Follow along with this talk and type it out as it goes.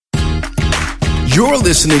You're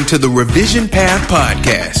listening to the Revision Path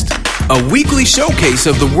Podcast, a weekly showcase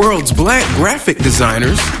of the world's Black graphic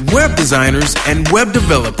designers, web designers, and web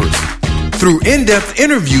developers. Through in-depth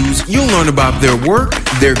interviews, you'll learn about their work,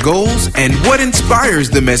 their goals, and what inspires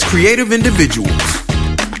them as creative individuals.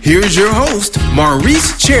 Here's your host,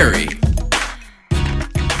 Maurice Cherry.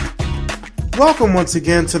 Welcome once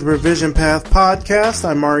again to the Revision Path Podcast.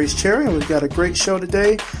 I'm Maurice Cherry, and we've got a great show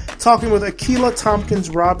today, talking with Akilah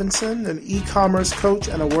Thompkins-Robinson, an e-commerce coach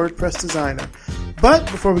and a WordPress designer. But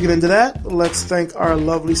before we get into that, let's thank our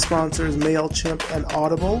lovely sponsors, MailChimp and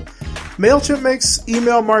Audible. MailChimp makes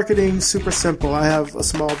email marketing super simple. I have a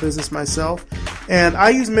small business myself, and I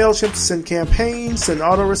use MailChimp to send campaigns, send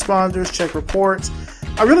autoresponders, check reports.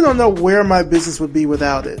 I really don't know where my business would be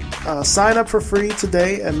without it. Sign up for free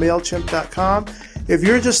today at MailChimp.com. If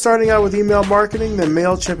you're just starting out with email marketing, then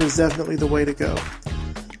MailChimp is definitely the way to go.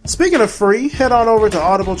 Speaking of free, head on over to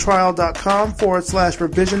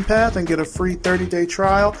audibletrial.com/revisionpath and get a free 30-day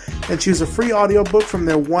trial and choose a free audiobook from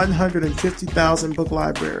their 150,000 book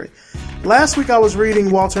library. Last week I was reading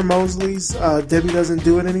Walter Mosley's Debbie Doesn't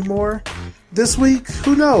Do It Anymore. This week,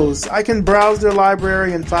 who knows? I can browse their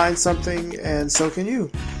library and find something, and so can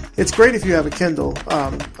you. It's great if you have a Kindle.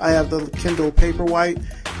 I have the Kindle Paperwhite.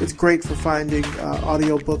 It's great for finding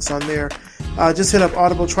audiobooks on there. Just hit up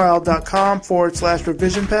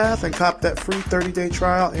audibletrial.com/revisionpath and cop that free 30-day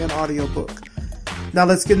trial and audiobook. Now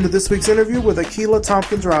let's get into this week's interview with Akilah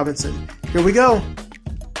Thompkins-Robinson. Here we go.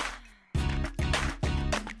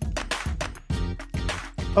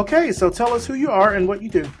 Okay, so tell us who you are and what you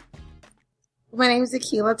do. My name is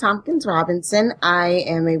Akilah Thompkins-Robinson. I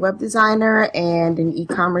am a web designer and an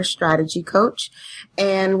e-commerce strategy coach.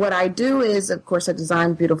 And what I do is, of course, I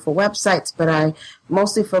design beautiful websites, but I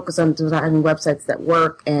mostly focus on designing websites that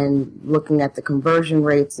work and looking at the conversion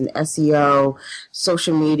rates and SEO,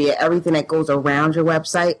 social media, everything that goes around your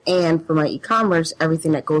website. And for my e-commerce,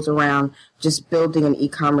 everything that goes around just building an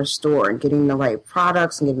e-commerce store and getting the right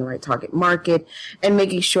products and getting the right target market and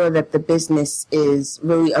making sure that the business is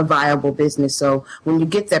really a viable business. So when you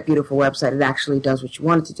get that beautiful website, it actually does what you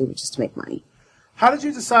want it to do, which is to make money. How did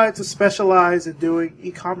you decide to specialize in doing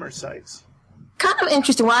e-commerce sites? Kind of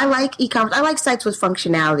interesting. Well, I like e-commerce. I like sites with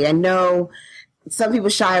functionality. I know some people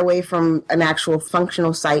shy away from an actual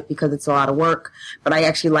functional site because it's a lot of work, but I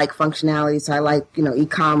actually like functionality. So I like,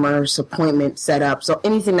 e-commerce, appointment setup. So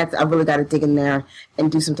anything that I really got to dig in there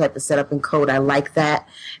and do some type of setup and code, I like that.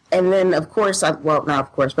 And then, of course,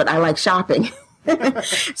 but I like shopping.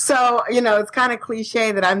 So, it's kind of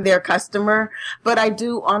cliche that I'm their customer, but I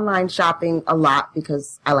do online shopping a lot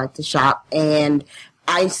because I like to shop, and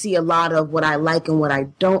I see a lot of what I like and what I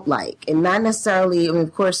don't like. And not necessarily,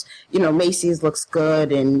 of course, Macy's looks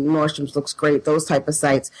good and Nordstrom's looks great, those type of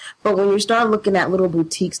sites. But when you start looking at little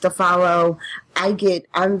boutiques to follow,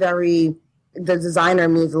 the designer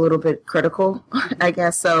in me is a little bit critical, I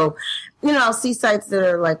guess. So, I'll see sites that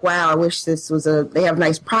are like, wow, I wish they have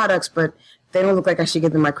nice products, but they don't look like I should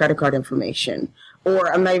give them my credit card information.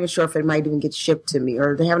 Or I'm not even sure if it might even get shipped to me.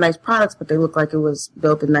 Or they have nice products, but they look like it was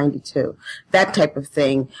built in 92. That type of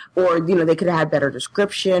thing. Or, they could have had better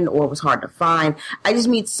description or it was hard to find. I just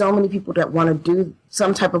meet so many people that want to do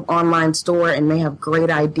some type of online store and they have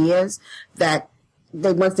great ideas that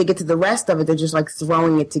once they get to the rest of it, they're just like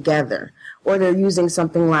throwing it together. Or they're using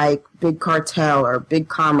something like Big Cartel or Big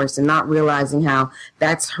Commerce and not realizing how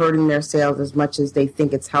that's hurting their sales as much as they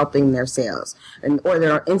think it's helping their sales. Or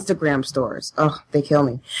their Instagram stores. Oh, they kill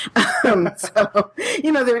me.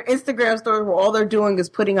 Their Instagram stores where all they're doing is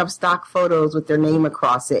putting up stock photos with their name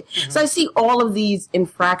across it. Mm-hmm. So I see all of these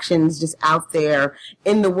infractions just out there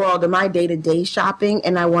in the world of my day-to-day shopping,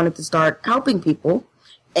 and I wanted to start helping people.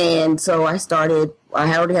 And so I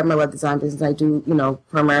already have my web design business. I do,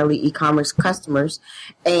 primarily e-commerce customers.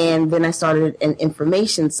 And then I started an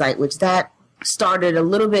information site, which that started a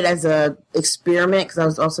little bit as a experiment because I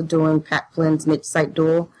was also doing Pat Flynn's Niche Site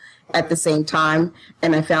Duel at the same time.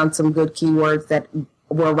 And I found some good keywords that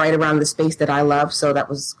were right around the space that I love. So that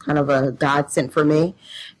was kind of a godsend for me.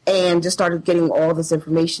 And just started getting all this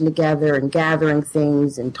information together and gathering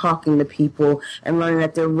things and talking to people and learning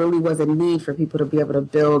that there really was a need for people to be able to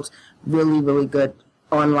build really, really good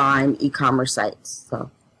online e-commerce sites. So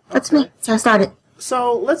that's me. That's how I started.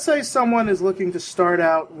 So let's say someone is looking to start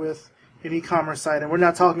out with an e-commerce site, and we're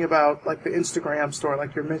not talking about like the Instagram store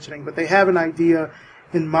like you're mentioning, but they have an idea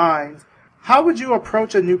in mind. How would you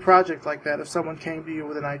approach a new project like that if someone came to you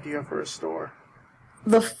with an idea for a store?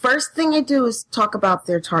 The first thing I do is talk about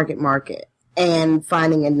their target market and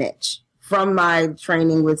finding a niche. from my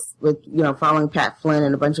training with following Pat Flynn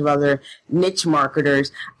and a bunch of other niche marketers,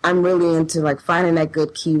 I'm really into like finding that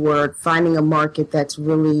good keyword, finding a market that's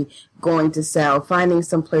really going to sell, finding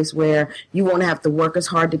some place where you won't have to work as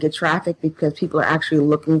hard to get traffic because people are actually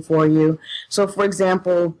looking for you. So, for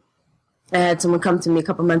example, I had someone come to me a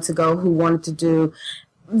couple months ago who wanted to do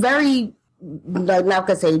very, like, not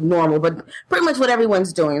going to say normal, but pretty much what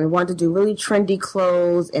everyone's doing. They wanted to do really trendy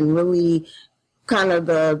clothes and really kind of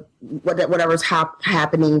the whatever's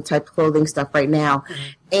happening type clothing stuff right now. Mm-hmm.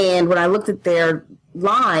 And when I looked at their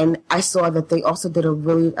line, I saw that they also did a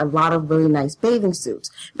lot of really nice bathing suits,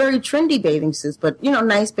 very trendy bathing suits, but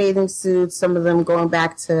nice bathing suits. Some of them going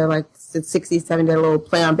back to like the 60s, 70s, a little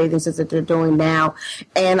play on bathing suits that they're doing now.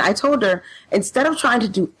 And I told her, instead of trying to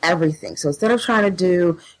do everything, so instead of trying to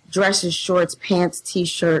do dresses, shorts, pants,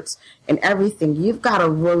 t-shirts, and everything, you've got a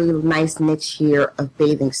really nice niche here of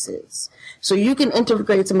bathing suits. So you can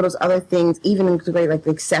integrate some of those other things, even integrate like the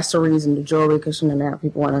accessories and the jewelry, because now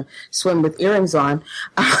people want to swim with earrings on.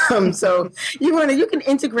 So you can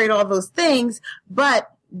integrate all those things,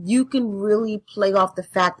 but you can really play off the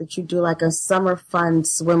fact that you do like a summer fun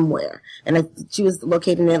swimwear. And she was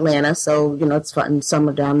located in Atlanta, so it's fun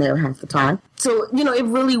summer down there half the time. So it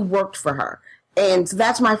really worked for her. And so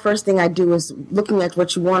that's my first thing I do, is looking at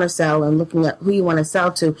what you want to sell and looking at who you want to sell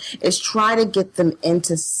to, is try to get them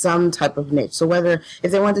into some type of niche. So whether,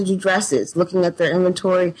 if they want to do dresses, looking at their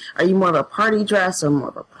inventory, are you more of a party dress or more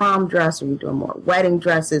of a prom dress? Or are you doing more wedding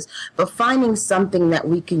dresses? But finding something that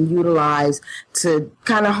we can utilize to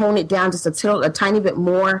kind of hone it down just a tiny bit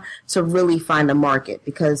more to really find a market.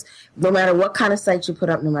 Because no matter what kind of site you put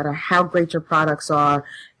up, no matter how great your products are,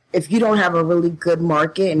 if you don't have a really good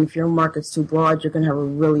market, and if your market's too broad, you're going to have a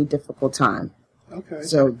really difficult time. Okay.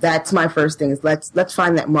 So that's my first thing, is let's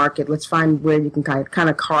find that market. Let's find where you can kind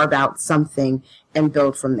of carve out something and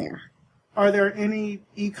build from there. Are there any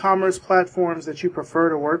e-commerce platforms that you prefer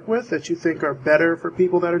to work with that you think are better for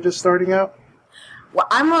people that are just starting out? Well,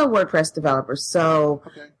 I'm a WordPress developer, so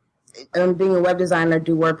okay. Being a web designer, I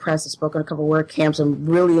do WordPress. I've spoken at a couple of WordCamps. I'm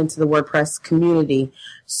really into the WordPress community.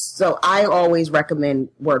 So I always recommend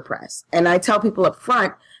WordPress. And I tell people up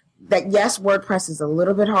front that, yes, WordPress is a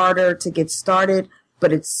little bit harder to get started,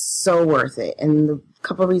 but it's so worth it. And the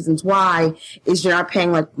couple of reasons why is you're not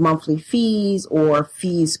paying like monthly fees or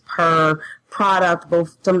fees per product.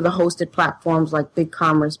 Both some of the hosted platforms like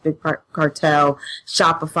BigCommerce, BigCartel,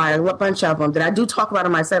 Shopify, a bunch of them that I do talk about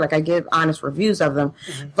on my site. Like, I give honest reviews of them,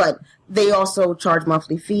 but they also charge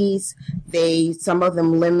monthly fees. Some of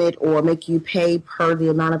them limit or make you pay per the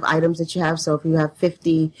amount of items that you have. So if you have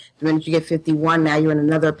 50, the minute you get 51, now you're in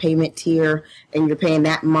another payment tier and you're paying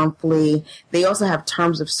that monthly. They also have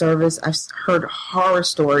terms of service. I've heard horror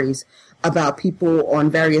stories about people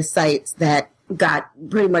on various sites that got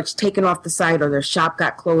pretty much taken off the site, or their shop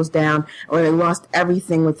got closed down, or they lost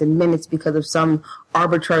everything within minutes because of some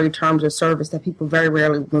arbitrary terms of service that people very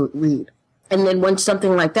rarely read. And then when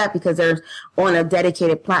something like that, because they're on a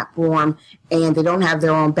dedicated platform and they don't have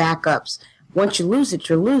their own backups, once you lose it,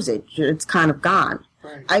 you lose it. It's kind of gone.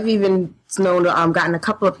 Right. I've even gotten a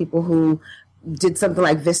couple of people who did something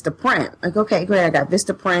like Vistaprint. Like, okay, great, I got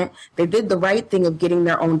Vistaprint. They did the right thing of getting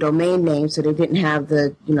their own domain name, so they didn't have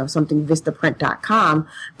the, something Vistaprint.com.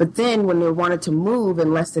 But then when they wanted to move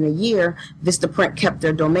in less than a year, Vistaprint kept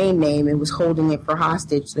their domain name and was holding it for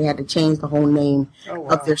hostage. So they had to change the whole name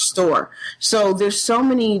of their store. So there's so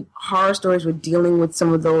many horror stories with dealing with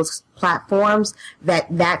some of those platforms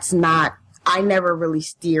that's not, I never really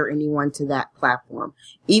steer anyone to that platform.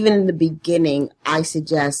 Even in the beginning, I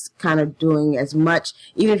suggest kind of doing as much,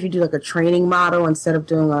 even if you do like a training model instead of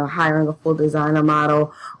hiring a full designer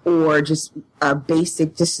model, or just a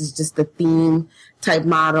basic, this is just the theme type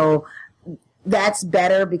model. That's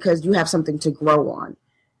better because you have something to grow on.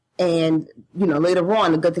 And, later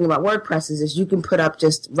on, the good thing about WordPress is you can put up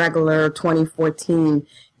just regular 2014,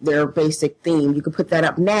 their basic theme. You can put that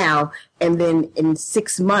up now, and then in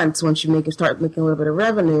 6 months, once you start making a little bit of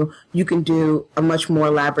revenue, you can do a much more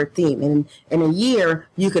elaborate theme. And in a year,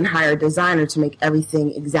 you can hire a designer to make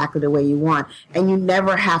everything exactly the way you want. And you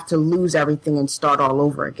never have to lose everything and start all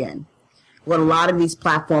over again. What a lot of these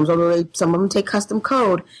platforms, although some of them take custom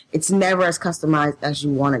code, it's never as customized as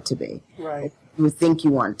you want it to be. Right. You would think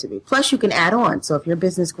you want it to be. Plus, you can add on. So if your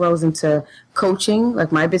business grows into coaching, like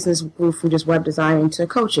my business grew from just web design into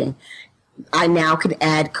coaching, I now can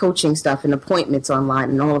add coaching stuff and appointments online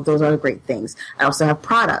and all of those other great things. I also have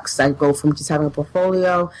products. I go from just having a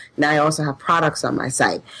portfolio. Now I also have products on my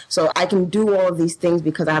site. So I can do all of these things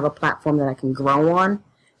because I have a platform that I can grow on.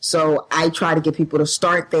 So I try to get people to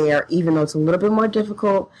start there, even though it's a little bit more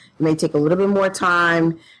difficult. It may take a little bit more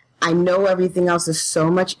time. I know everything else is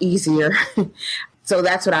so much easier. So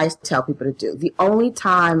that's what I tell people to do. The only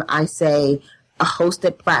time I say a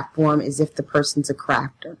hosted platform is if the person's a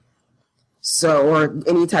crafter. So, or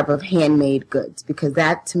any type of handmade goods, because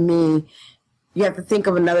that to me, you have to think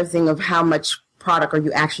of another thing of how much product are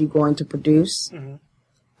you actually going to produce,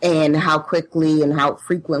 and how quickly and how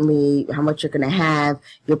frequently, how much you're going to have,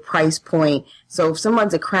 your price point. So if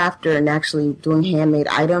someone's a crafter and actually doing handmade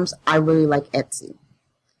items, I really like Etsy.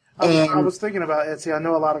 I was thinking about Etsy. I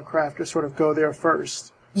know a lot of crafters sort of go there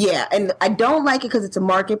first. Yeah, and I don't like it because it's a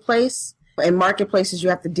marketplace. In marketplaces, you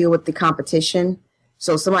have to deal with the competition.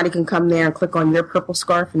 So somebody can come there and click on your purple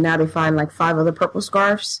scarf, and now they find like 5 other purple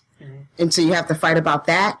scarves. And so you have to fight about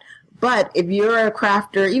that. But if you're a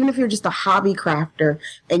crafter, even if you're just a hobby crafter,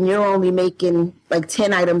 and you're only making like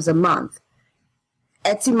 10 items a month,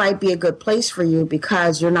 Etsy might be a good place for you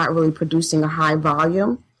because you're not really producing a high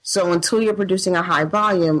volume. So until you're producing a high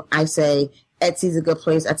volume, I say Etsy's a good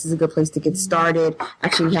place. Etsy's a good place to get started.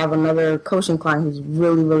 Actually, we have another coaching client who's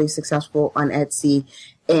really, really successful on Etsy.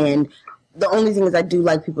 And the only thing is I do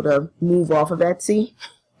like people to move off of Etsy.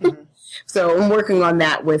 So I'm working on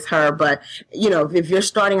that with her. But, you know, if you're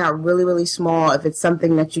starting out really, really small, if it's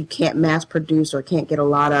something that you can't mass produce or can't get a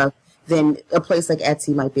lot of, then a place like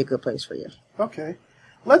Etsy might be a good place for you. Okay.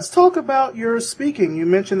 Let's talk about your speaking. You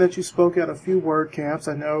mentioned that you spoke at a few WordCamps.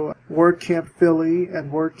 I know WordCamp Philly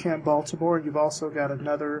and WordCamp Baltimore. You've also got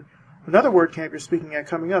another WordCamp you're speaking at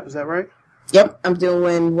coming up. Is that right? Yep, I'm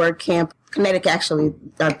doing WordCamp Connecticut. Actually,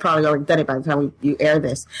 I've probably already done it by the time you air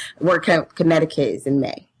this. WordCamp Connecticut is in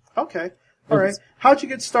May. Okay. All right. How'd you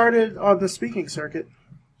get started on the speaking circuit?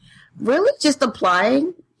 Really just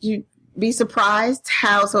applying. You'd be surprised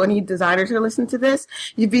how, so any designers who listen to this,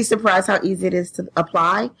 you'd be surprised how easy it is to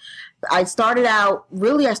apply. I started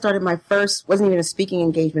my first, wasn't even a speaking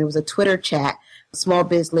engagement. It was a Twitter chat, small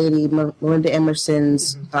biz lady, Melinda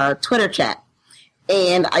Emerson's Twitter chat.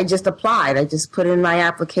 And I just applied. I just put in my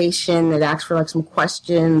application. It asked for like some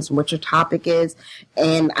questions, what your topic is.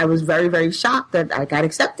 And I was very, very shocked that I got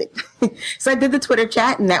accepted. So I did the Twitter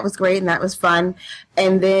chat, and that was great, and that was fun.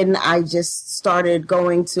 And then I just started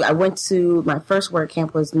I went to, my first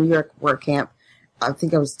WordCamp was New York WordCamp. I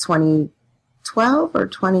think it was 2012 or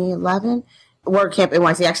 2011. WordCamp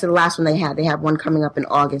NYC. Actually, the last one they have one coming up in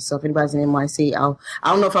August. So if anybody's in NYC, I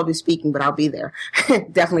don't know if I'll be speaking, but I'll be there.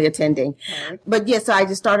 Definitely attending. Right. But yes, so I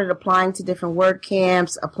just started applying to different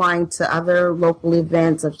WordCamps, applying to other local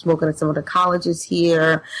events. I've spoken at some of the colleges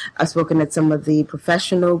here. I've spoken at some of the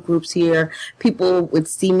professional groups here. People would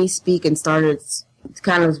see me speak and started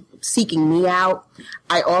kind of seeking me out.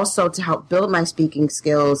 I also, to help build my speaking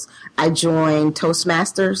skills, I joined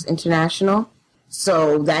Toastmasters International.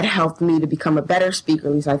 So that helped me to become a better speaker,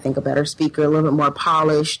 at least I think a better speaker, a little bit more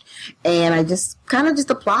polished. And I just kind of just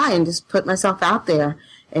apply and just put myself out there.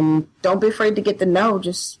 And don't be afraid to get the no,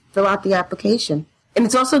 just fill out the application. And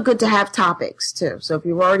it's also good to have topics, too. So if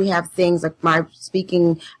you already have things like my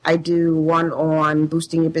speaking, I do one on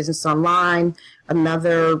boosting your business online,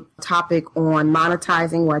 another topic on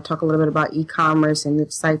monetizing where I talk a little bit about e-commerce and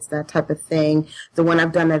niche sites, that type of thing. The one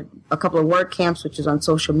I've done at a couple of WordCamps, which is on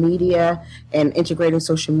social media and integrating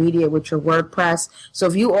social media with your WordPress. So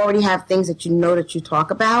if you already have things that you know that you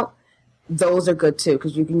talk about, those are good, too,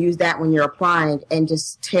 because you can use that when you're applying and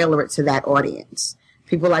just tailor it to that audience.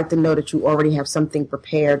 People like to know that you already have something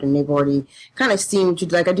prepared and they've already kind of seen what you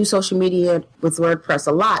do. Like I do social media with WordPress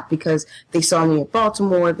a lot because they saw me at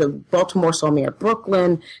Baltimore. Baltimore saw me at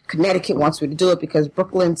Brooklyn. Connecticut wants me to do it because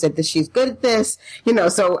Brooklyn said that she's good at this. You know,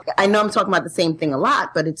 so I know I'm talking about the same thing a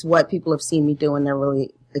lot, but it's what people have seen me do and they're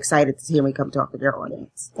really excited to hear me come talk to their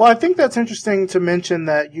audience. Well, I think that's interesting to mention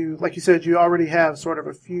that you, like you said, you already have sort of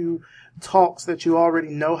a few talks that you already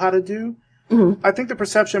know how to do. Mm-hmm. I think the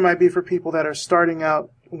perception might be for people that are starting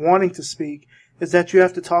out wanting to speak is that you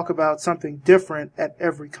have to talk about something different at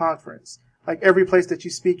every conference. Like every place that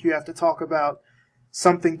you speak, you have to talk about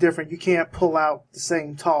something different. You can't pull out the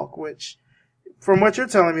same talk, which from what you're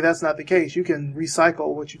telling me, that's not the case. You can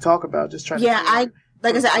recycle what you talk about. Just trying to.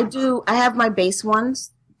 Like I said, I have my base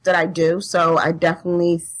ones that I do. So I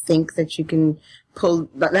definitely think that you can pull,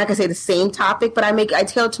 like I say, the same topic, but I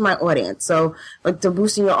tailor it to my audience. So like the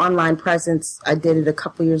boosting your online presence, I did it a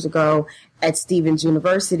couple years ago at Stevens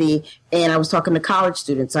University, and I was talking to college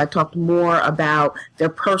students. I talked more about their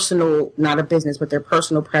personal, not a business, but their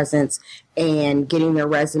personal presence and getting their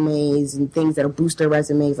resumes and things that'll boost their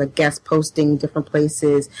resumes, like guest posting different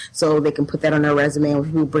places so they can put that on their resume. And when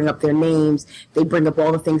people bring up their names, they bring up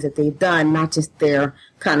all the things that they've done, not just their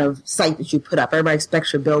kind of site that you put up. Everybody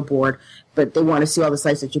expects your billboard, but they want to see all the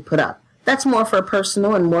sites that you put up. that's more for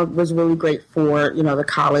personal and more was really great for, the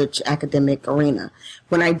college academic arena.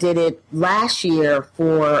 When I did it last year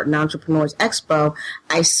for an Entrepreneurs Expo,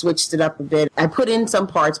 I switched it up a bit. I put in some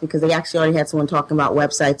parts because they actually already had someone talking about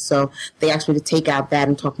websites, so they asked me to take out that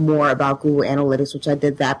and talk more about Google Analytics, which I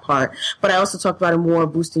did that part. But I also talked about it more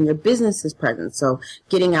boosting your business's presence, so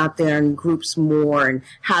getting out there in groups more and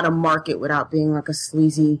how to market without being like a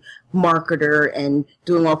sleazy marketer and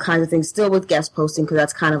doing all kinds of things, still with guest posting because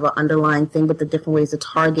that's kind of an underlying thing, but the different ways to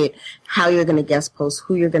target how you're going to guest post,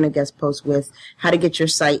 who you're going to guest post with, how to get your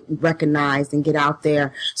site recognized and get out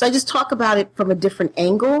there. So I just talk about it from a different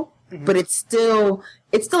angle, but it's still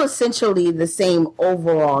essentially the same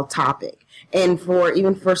overall topic. And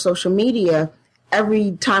even for social media,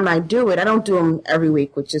 every time I do it, I don't do them every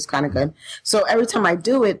week, which is kind of good. So every time I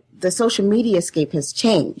do it, the social media scape has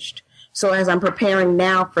changed. So as I'm preparing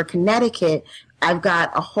now for Connecticut, I've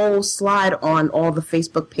got a whole slide on all the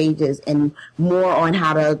Facebook pages and more on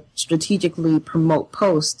how to strategically promote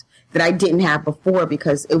posts that I didn't have before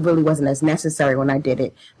because it really wasn't as necessary when I did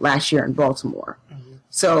it last year in Baltimore.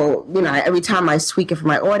 So, every time I tweak it for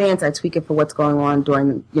my audience, I tweak it for what's going on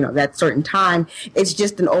during, that certain time. It's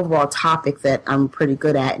just an overall topic that I'm pretty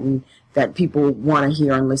good at and that people want to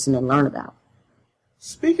hear and listen and learn about.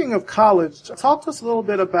 Speaking of college, talk to us a little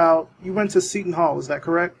bit about, you went to Seton Hall, is that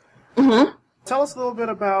correct? Mm-hmm. Tell us a little bit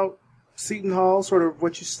about Seton Hall, sort of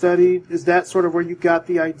what you studied. Is that sort of where you got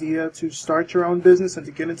the idea to start your own business and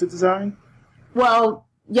to get into design? Well,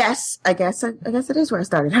 yes, I guess it is where I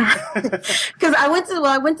started. Because I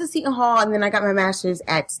went to Seton Hall and then I got my master's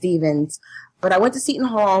at Stevens. But I went to Seton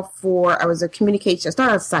Hall I was a communication, I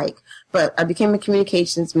started out psych, but I became a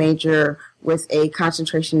communications major with a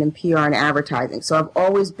concentration in PR and advertising. So I've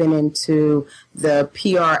always been into the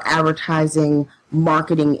PR, advertising,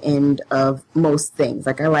 marketing end of most things.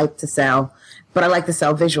 Like I like to sell, but I like to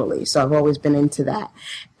sell visually. So I've always been into that.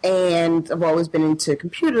 And I've always been into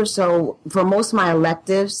computers. So for most of my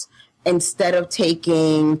electives, instead of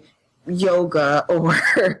taking yoga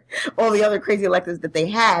or all the other crazy electives that they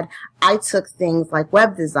had, I took things like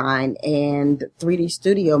web design and 3D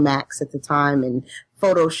Studio Max at the time and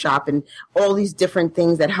Photoshop and all these different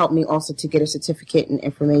things that helped me also to get a certificate in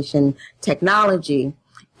information technology.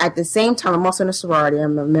 At the same time, I'm also in a sorority.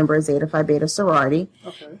 I'm a member of Zeta Phi Beta sorority.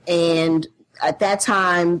 Okay. And at that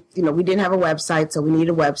time, we didn't have a website, so we needed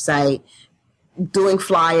a website. Doing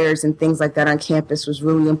flyers and things like that on campus was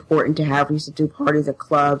really important to have. We used to do parties at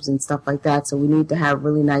clubs and stuff like that, so we needed to have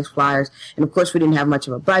really nice flyers. And, of course, we didn't have much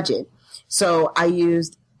of a budget. So I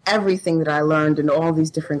used everything that I learned in all these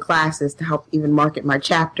different classes to help even market my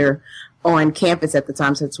chapter on campus at the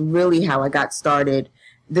time. So it's really how I got started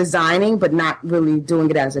designing, but not really doing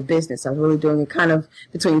it as a business. I was really doing it kind of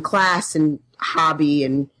between class and hobby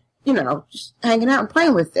and just hanging out and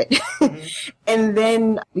playing with it. Mm-hmm. And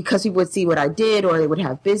then because people would see what I did or they would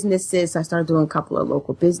have businesses, I started doing a couple of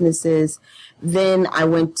local businesses. Then I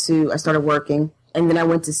started working, and then I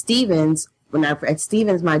went to Stevens. At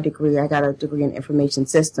Stevens, my degree, I got a degree in information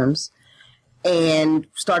systems and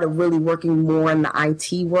started really working more in the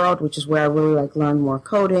IT world, which is where I really learned more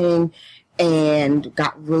coding and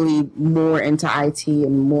got really more into IT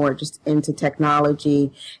and more just into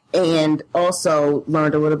technology, and also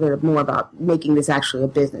learned a little bit more about making this actually a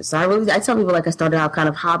business. So I tell people I started out kind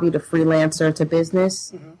of hobby to freelancer to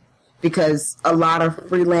business, because a lot of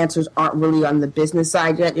freelancers aren't really on the business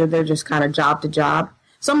side yet. They're just kind of job to job.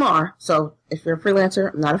 Some are. So if you're a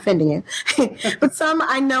freelancer, I'm not offending you. But some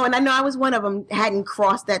I know, and I know I was one of them, hadn't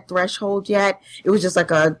crossed that threshold yet. It was just like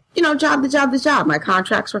a, job to job to job. My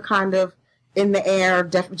contracts were kind of in the air,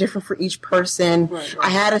 different for each person. Right. I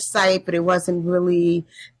had a site, but it wasn't really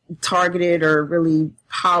targeted or really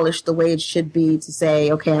polished the way it should be to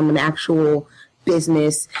say, okay, I'm an actual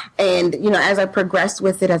business. And, as I progressed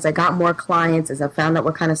with it, as I got more clients, as I found out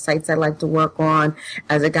what kind of sites I like to work on,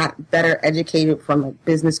 as I got better educated from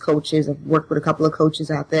business coaches, I've worked with a couple of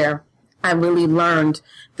coaches out there, I really learned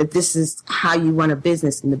that this is how you run a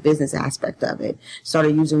business and the business aspect of it.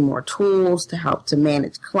 Started using more tools to help to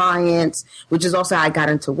manage clients, which is also how I got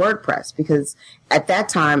into WordPress, because at that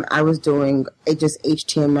time I was doing just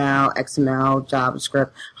HTML, XML,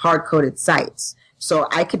 JavaScript, hard-coded sites. So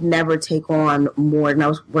I could never take on more, and I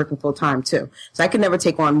was working full-time too, so I could never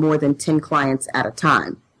take on more than 10 clients at a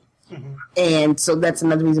time. Mm-hmm. And so that's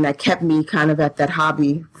another reason that kept me kind of at that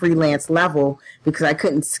hobby freelance level, because I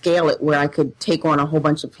couldn't scale it where I could take on a whole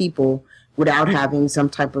bunch of people without having some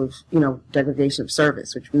type of, degradation of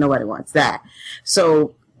service, which nobody wants that.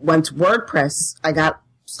 So once WordPress, I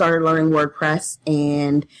started learning WordPress,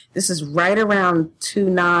 and this is right around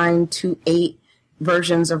 2.9, 2.8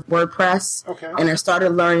 versions of WordPress. Okay. And I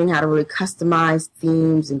started learning how to really customize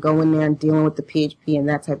themes and go in there and dealing with the PHP and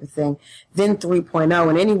that type of thing. Then 3.0,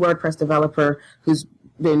 and any WordPress developer who's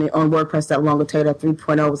been on WordPress that long will tell you that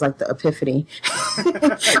 3.0 was like the epiphany.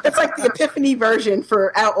 It's like the epiphany version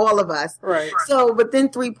for all of us. Right. So, but then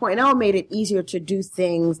 3.0 made it easier to do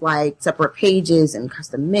things like separate pages and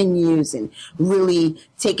custom menus and really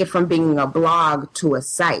take it from being a blog to a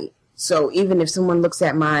site. So even if someone looks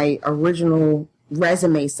at my original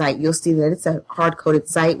resume site, you'll see that it's a hard-coded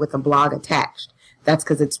site with a blog attached. That's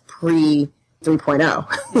because it's pre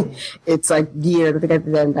 3.0. It's like I think I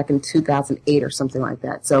did that back in 2008 or something like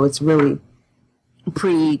that. So it's really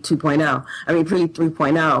pre 3.0.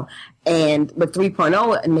 But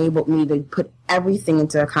 3.0 enabled me to put everything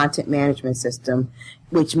into a content management system,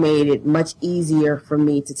 which made it much easier for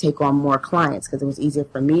me to take on more clients because it was easier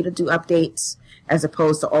for me to do updates as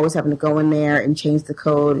opposed to always having to go in there and change the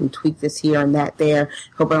code and tweak this here and that there.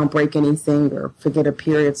 Hope I don't break anything or forget a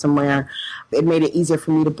period somewhere. It made it easier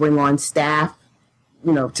for me to bring on staff,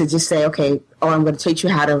 to just say, okay, I'm going to teach you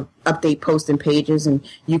how to update posts and pages, and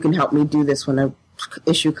you can help me do this when a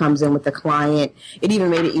issue comes in with the client. It even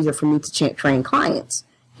made it easier for me to train clients.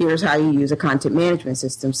 Here's how you use a content management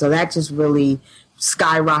system. So that just really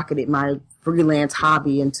skyrocketed my freelance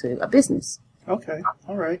hobby into a business. Okay.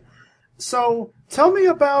 All right. So tell me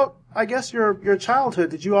about, I guess, your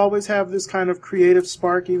childhood. Did you always have this kind of creative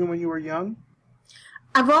spark even when you were young?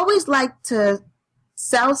 I've always liked to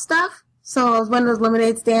sell stuff. So I was one of those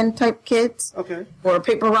lemonade stand type kids. Okay. Or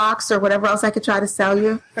paper rocks or whatever else I could try to sell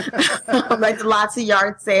you. Like lots of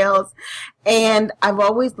yard sales. And I've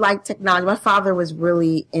always liked technology. My father was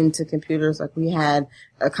really into computers. Like we had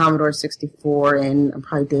a Commodore 64 and I'm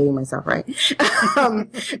probably dating myself, right?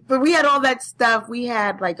 But we had all that stuff. We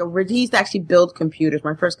had he used to actually build computers.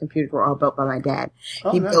 My first computers were all built by my dad.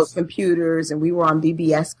 Oh, he nice. built computers and we were on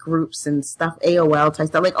BBS groups and stuff, AOL type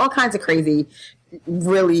stuff, like all kinds of crazy,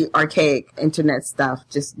 really archaic internet stuff,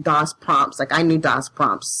 just DOS prompts. Like I knew DOS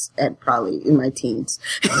prompts probably in my teens.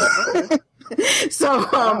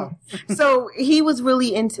 So he was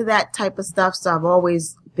really into that type of stuff. So I've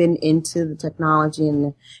always been into the technology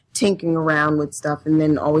and tinkering around with stuff, and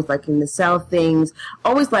then always liking to sell things.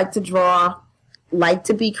 Always like to draw, like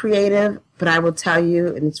to be creative. But I will tell you,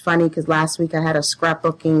 and it's funny because last week I had a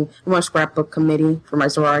scrapbook committee for my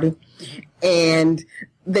sorority, and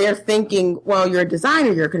they're thinking, well, you're a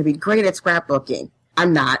designer, you're going to be great at scrapbooking.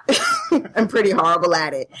 I'm not. I'm pretty horrible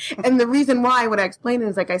at it. And the reason why, when I explain it,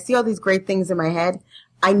 is I see all these great things in my head.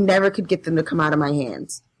 I never could get them to come out of my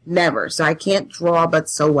hands. Never. So I can't draw but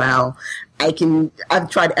so well. I've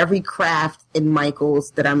tried every craft in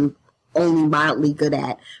Michael's that I'm only mildly good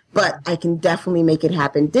at, but I can definitely make it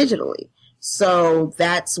happen digitally. So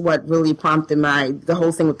that's what really prompted the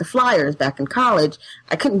whole thing with the flyers back in college.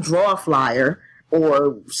 I couldn't draw a flyer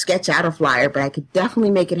or sketch out a flyer, but I could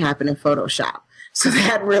definitely make it happen in Photoshop. So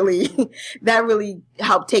that really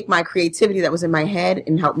helped take my creativity that was in my head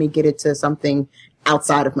and help me get it to something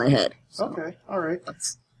outside of my head. So okay. All right.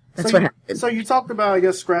 That's what happened. So you talked about, I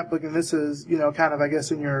guess, scrapbooking. This is, kind of, I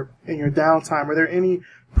guess, in your downtime. Are there any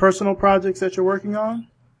personal projects that you're working on?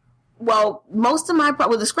 Well, most of the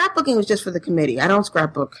scrapbooking was just for the committee. I don't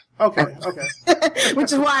scrapbook. Okay.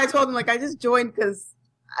 Which is why I told them, I just joined because,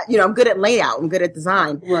 I'm good at layout. I'm good at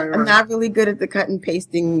design. Right. I'm not really good at the cut and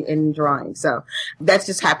pasting and drawing. So that's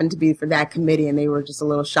just happened to be for that committee, and they were just a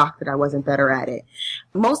little shocked that I wasn't better at it.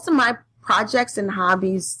 Most of my projects and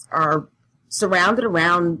hobbies are surrounded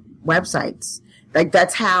around websites.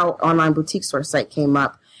 That's how Online Boutique Store site came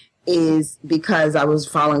up, is because I was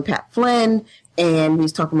following Pat Flynn, and he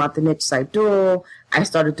was talking about the niche site duel. I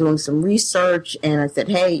started doing some research, and I said,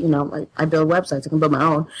 hey, I build websites. I can build my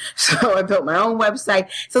own. So I built my own website.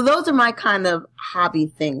 So those are my kind of hobby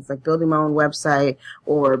things, like building my own website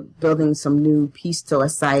or building some new piece to a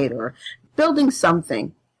site or building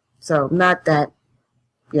something. So not that,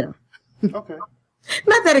 Okay.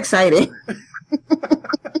 Not that exciting.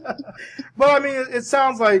 Well, I mean, it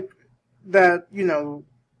sounds like that,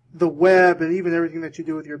 the web and even everything that you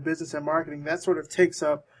do with your business and marketing, that sort of takes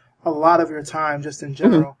up a lot of your time just in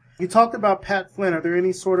general. Mm-hmm. You talked about Pat Flynn. Are there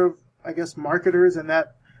any sort of, I guess, marketers in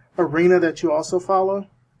that arena that you also follow?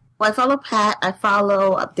 Well, I follow Pat. I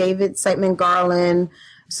follow David Siteman Garland,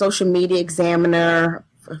 Social Media Examiner.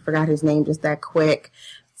 I forgot his name just that quick.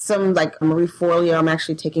 Some Marie Forleo. I'm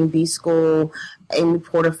actually taking B School. Amy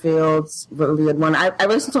Porterfield's really good one. I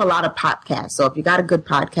listen to a lot of podcasts. So if you got a good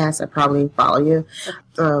podcast, I probably follow you.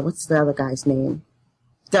 What's the other guy's name?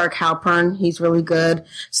 Derek Halpern. He's really good.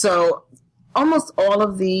 So almost all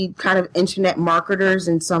of the kind of internet marketers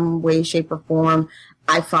in some way, shape, or form,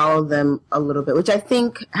 I follow them a little bit, which I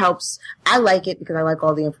think helps. I like it because I like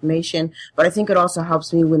all the information, but I think it also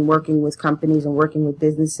helps me when working with companies and working with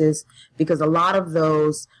businesses, because a lot of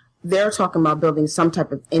those, they're talking about building some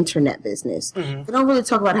type of internet business. Mm-hmm. They don't really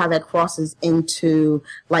talk about how that crosses into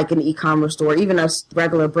like an e-commerce store, even a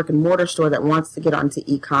regular brick and mortar store that wants to get onto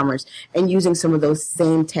e-commerce, and using some of those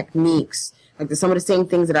same techniques, like some of the same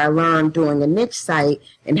things that I learned doing a niche site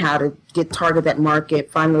and how to target that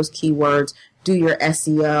market, find those keywords, do your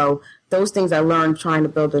SEO. Those things I learned trying to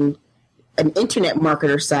build an internet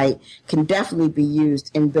marketer site can definitely be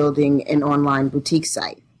used in building an online boutique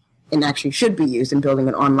site. And actually should be used in building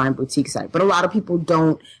an online boutique site. But a lot of people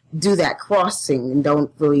don't do that crossing and don't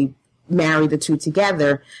really marry the two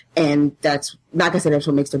together. And that's, not gonna say that's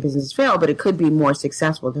what makes their business fail, but it could be more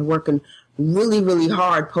successful. They're working really, really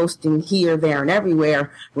hard, posting here, there, and everywhere,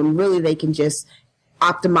 when really they can just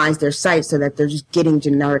optimize their site so that they're just getting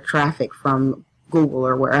generic traffic from Google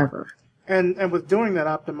or wherever. And with doing that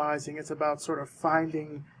optimizing, it's about sort of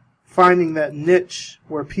finding that niche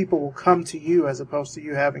where people will come to you as opposed to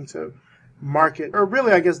you having to market, or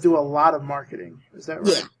really, I guess, do a lot of marketing. Is that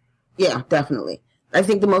right? Yeah, definitely. I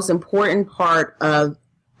think the most important part of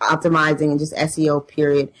optimizing and just SEO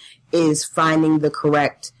period is finding the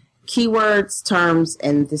correct keywords, terms,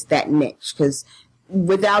 and just that niche. Because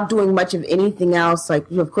without doing much of anything else, like,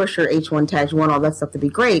 of course, your H1 tags, you want all that stuff to be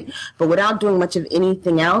great, but without doing much of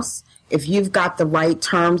anything else, if you've got the right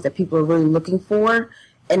terms that people are really looking for,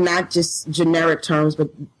 and not just generic terms, but,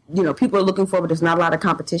 you know, people are looking for, but there's not a lot of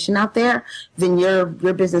competition out there, then your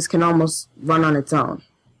business can almost run on its own.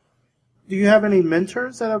 Do you have any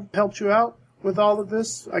mentors that have helped you out with all of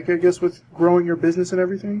this? Like, I guess with growing your business and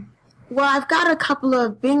everything? Well, I've got a couple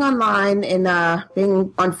of, being online and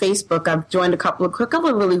being on Facebook, I've joined a couple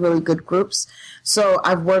of really, really good groups. So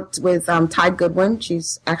I've worked with Ty Goodwin.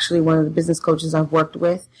 She's actually one of the business coaches I've worked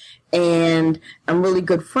with. And I'm really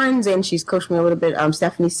good friends, and she's coached me a little bit.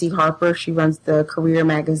 Stephanie C. Harper, she runs the Career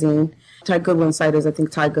magazine. Ty Goodwin's site is, I think,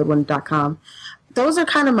 tygoodwin.com. Those are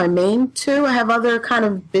kind of my main two. I have other kind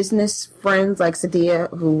of business friends, like Sadia,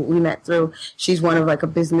 who we met through. She's one of like a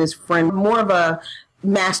business friend, more of a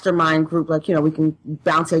mastermind group, like, you know, we can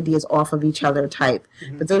bounce ideas off of each other type.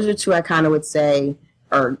 Mm-hmm. But those are two I kind of would say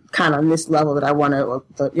are kind of on this level that I want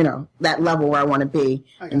to, you know, that level where I want to be,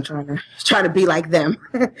 and try to be like them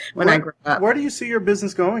when I grow up. Where do you see your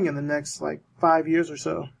business going in the next, like, 5 years or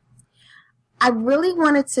so? I really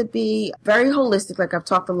want it to be very holistic. Like, I've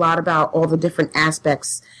talked a lot about all the different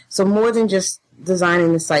aspects. So more than just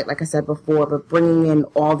designing the site, like I said before, but bringing in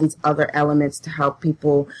all these other elements to help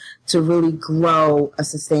people to really grow a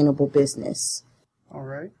sustainable business. All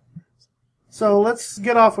right. So let's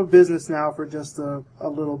get off of business now for just a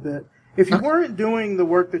little bit. If you weren't doing the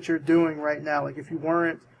work that you're doing right now, like if you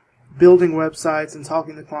weren't building websites and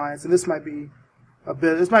talking to clients, and this might be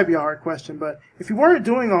a hard question, but if you weren't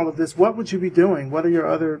doing all of this, what would you be doing? What are your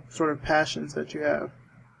other sort of passions that you have?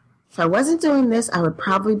 If I wasn't doing this, I would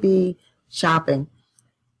probably be shopping.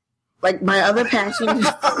 Like, my other passion,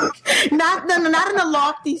 not in a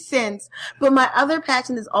lofty sense, but my other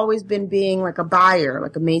passion has always been being like a buyer,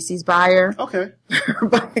 like a Macy's buyer. Okay.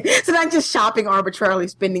 So not just shopping arbitrarily,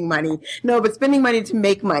 spending money. No, but spending money to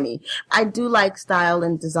make money. I do like style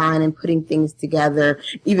and design and putting things together,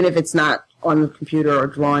 even if it's not on the computer or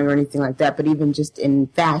drawing or anything like that, but even just in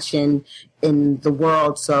fashion, in the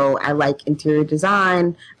world. So I like interior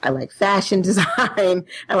design, I like fashion design,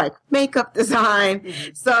 I like makeup design.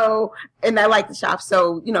 Mm-hmm. So, and I like the shop.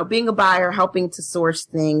 So, you know, being a buyer, helping to source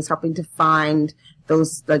things, helping to find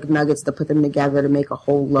those like nuggets to put them together to make a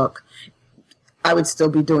whole look. I would still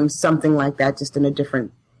be doing something like that, just in a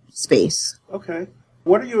different space. Okay.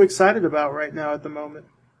 What are you excited about right now at the moment?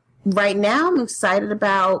 Right now, I'm excited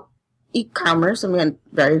about e-commerce. I mean,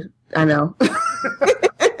 I know.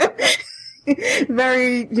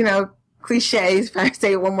 Very, you know, cliches if I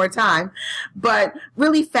say it one more time, but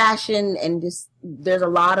really fashion, and just, there's a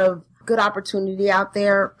lot of good opportunity out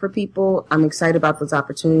there for people. I'm excited about those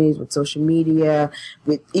opportunities with social media,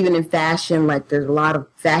 with even in fashion, like there's a lot of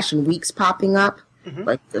fashion weeks popping up. Mm-hmm.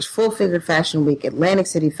 Like there's Full Figure Fashion Week, Atlantic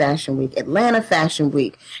City Fashion Week, Atlanta Fashion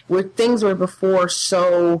Week, where things were before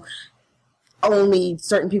so only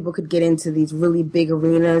certain people could get into these really big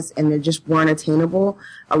arenas and they just weren't attainable.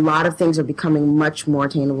 A lot of things are becoming much more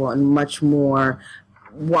attainable and much more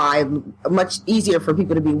much easier for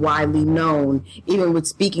people to be widely known, even with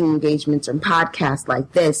speaking engagements and podcasts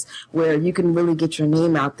like this, where you can really get your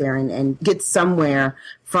name out there and get somewhere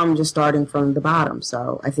from just starting from the bottom.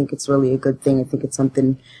 So I think it's really a good thing. I think it's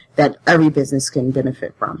something that every business can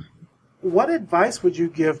benefit from. What advice would you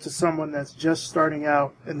give to someone that's just starting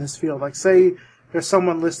out in this field? Like, say there's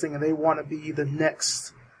someone listening and they want to be the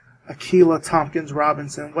next Akilah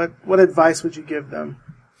Thompkins-Robinson, what advice would you give them?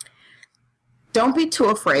 Don't be too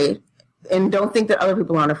afraid, and don't think that other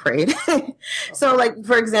people aren't afraid. So, like,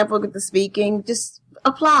 for example, with the speaking, just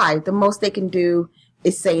apply. The most they can do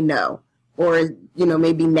is say no, or,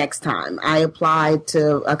 maybe next time. I applied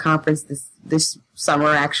to a conference this summer,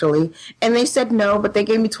 actually, and they said no, but they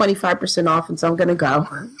gave me 25% off, and so I'm going to go.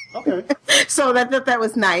 Okay. So that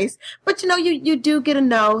was nice. But, you do get a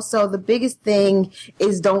no, so the biggest thing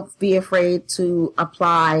is don't be afraid to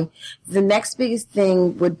apply. The next biggest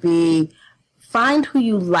thing would be find who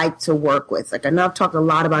you like to work with. Like, I know I've talked a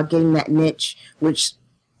lot about getting that niche, which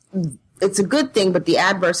it's a good thing, but the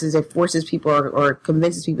adverse is it forces people or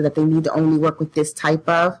convinces people that they need to only work with this type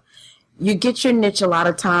of. You get your niche a lot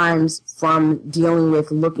of times from dealing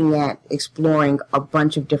with looking at exploring a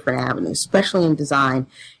bunch of different avenues, especially in design.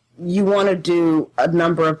 You want to do a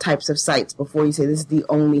number of types of sites before you say this is the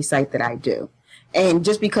only site that I do. And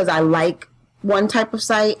just because I like one type of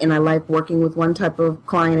site and I like working with one type of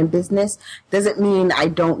client and business doesn't mean I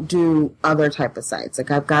don't do other type of sites.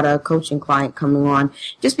 Like, I've got a coaching client coming on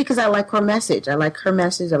just because I like her message. I like her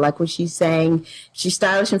message. I like what she's saying. She's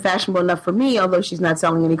stylish and fashionable enough for me, although she's not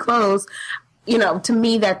selling any clothes. To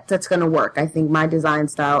me, that's going to work. I think my design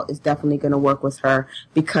style is definitely going to work with her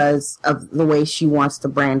because of the way she wants to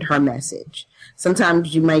brand her message.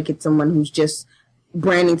 Sometimes you might get someone who's just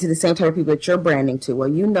branding to the same type of people that you're branding to. Well,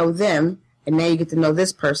 you know them, and now you get to know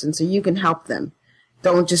this person, so you can help them.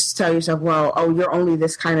 Don't just tell yourself, well, you're only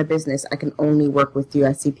this kind of business. I can only work with you.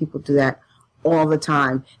 I see people do that all the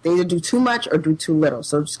time. They either do too much or do too little.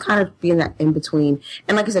 So just kind of be in that in between.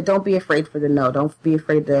 And like I said, don't be afraid for the no. Don't be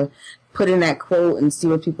afraid to put in that quote and see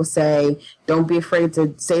what people say. Don't be afraid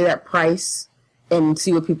to say that price and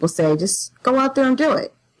see what people say. Just go out there and do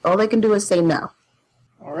it. All they can do is say no.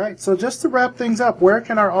 All right. So just to wrap things up, where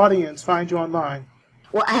can our audience find you online?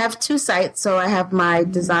 Well, I have two sites. So I have my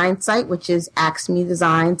design site, which is Akzme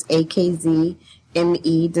Designs, AKZME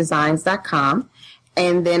Designs.com.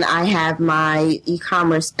 And then I have my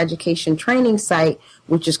e-commerce education training site,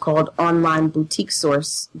 which is called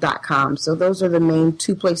OnlineBoutiqueSource.com. So those are the main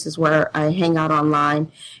two places where I hang out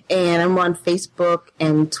online. And I'm on Facebook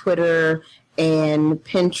and Twitter and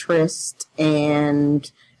Pinterest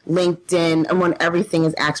and LinkedIn. I'm on everything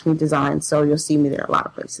as Akzme Designs. So you'll see me there a lot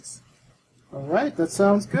of places. All right, that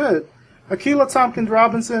sounds good. Akilah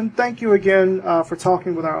Thompkins-Robinson, thank you again for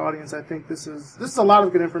talking with our audience. I think this is a lot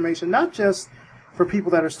of good information, not just for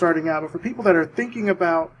people that are starting out, but for people that are thinking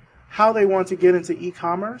about how they want to get into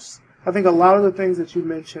e-commerce. I think a lot of the things that you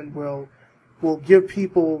mentioned will give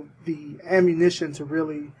people the ammunition to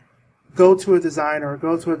really go to a designer or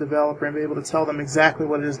go to a developer and be able to tell them exactly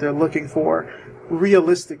what it is they're looking for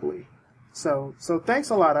realistically. So thanks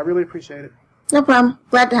a lot. I really appreciate it. No problem.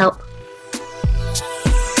 Glad to help.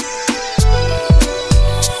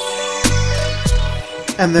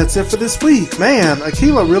 And that's it for this week. Man,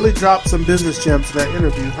 Akilah really dropped some business gems in that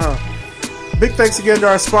interview, huh? Big thanks again to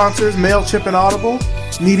our sponsors, MailChimp and Audible.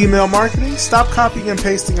 Need email marketing? Stop copying and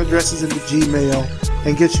pasting addresses into Gmail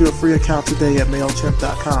and get you a free account today at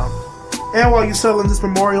MailChimp.com. And while you settle in this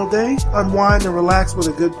Memorial Day, unwind and relax with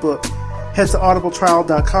a good book. Head to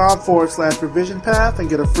audibletrial.com/Revision Path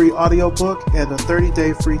and get a free audiobook and a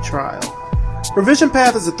 30-day free trial. Revision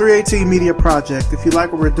Path is a 318 media project. If you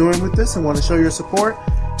like what we're doing with this and want to show your support,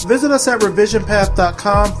 visit us at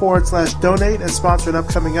revisionpath.com/donate and sponsor an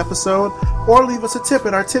upcoming episode, or leave us a tip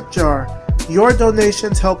in our tip jar. Your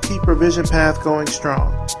donations help keep Revision Path going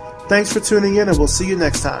strong. Thanks for tuning in, and we'll see you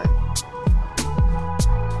next time.